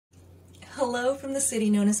Hello from the city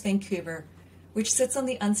known as Vancouver, which sits on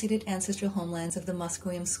the unceded ancestral homelands of the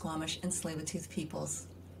Musqueam, Squamish, and Tsleil-Waututh peoples.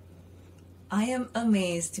 I am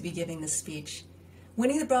amazed to be giving this speech.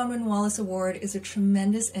 Winning the Bronwen Wallace Award is a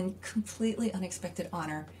tremendous and completely unexpected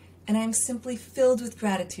honor, and I am simply filled with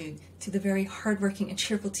gratitude to the very hardworking and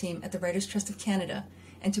cheerful team at the Writers' Trust of Canada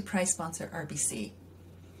and to prize sponsor RBC.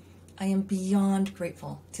 I am beyond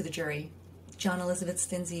grateful to the jury, John Elizabeth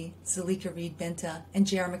Stinzy, Zalika Reed-Benta, and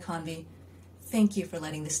J.R. McConvey. Thank you for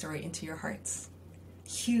letting this story into your hearts.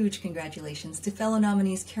 Huge congratulations to fellow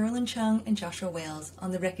nominees Carolyn Chung and Joshua Wales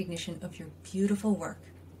on the recognition of your beautiful work.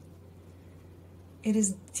 It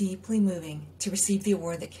is deeply moving to receive the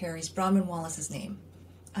award that carries Bronwen Wallace's name.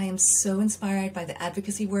 I am so inspired by the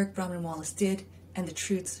advocacy work Bronwen Wallace did and the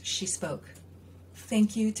truths she spoke.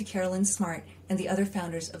 Thank you to Carolyn Smart and the other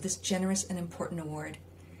founders of this generous and important award.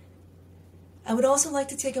 I would also like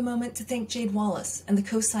to take a moment to thank Jade Wallace and the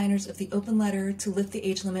co-signers of the open letter to lift the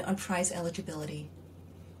age limit on prize eligibility.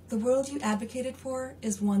 The world you advocated for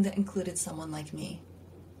is one that included someone like me.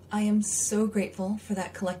 I am so grateful for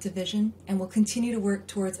that collective vision and will continue to work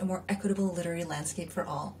towards a more equitable literary landscape for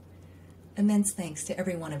all. Immense thanks to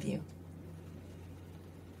every one of you.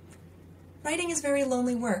 Writing is very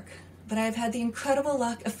lonely work, but I have had the incredible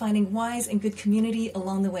luck of finding wise and good community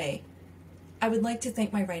along the way. I would like to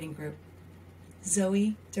thank my writing group.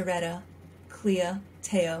 Zoey, Doretta, Clea,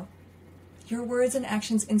 Theo. Your words and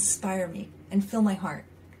actions inspire me and fill my heart.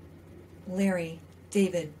 Larry,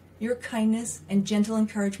 David, your kindness and gentle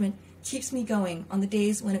encouragement keeps me going on the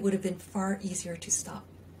days when it would have been far easier to stop.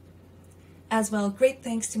 As well, great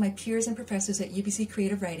thanks to my peers and professors at UBC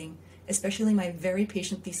Creative Writing, especially my very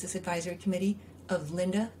patient thesis advisory committee of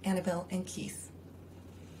Linda, Annabel, and Keith.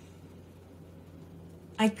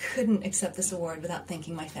 I couldn't accept this award without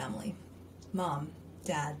thanking my family. Mom,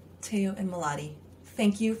 Dad, Theo, and Melati,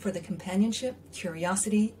 thank you for the companionship,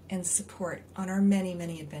 curiosity, and support on our many,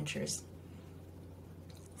 many adventures.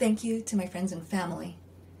 Thank you to my friends and family,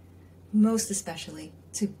 most especially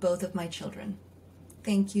to both of my children.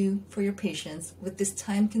 Thank you for your patience with this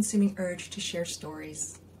time-consuming urge to share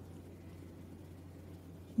stories.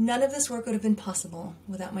 None of this work would have been possible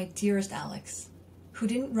without my dearest Alex, who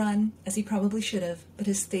didn't run as he probably should have, but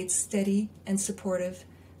has stayed steady and supportive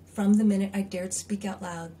from the minute I dared speak out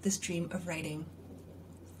loud this dream of writing.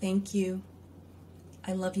 Thank you.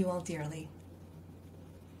 I love you all dearly.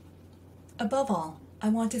 Above all, I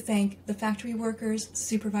want to thank the factory workers,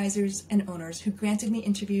 supervisors, and owners who granted me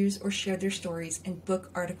interviews or shared their stories in book,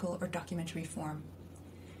 article, or documentary form.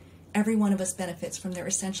 Every one of us benefits from their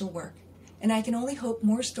essential work, and I can only hope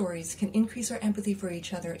more stories can increase our empathy for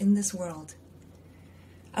each other in this world.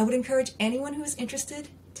 I would encourage anyone who is interested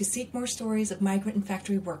to seek more stories of migrant and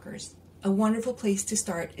factory workers. A wonderful place to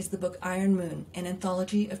start is the book Iron Moon, an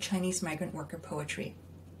anthology of Chinese migrant worker poetry.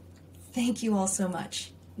 Thank you all so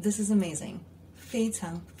much. This is amazing. 非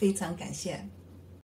常非常感谢。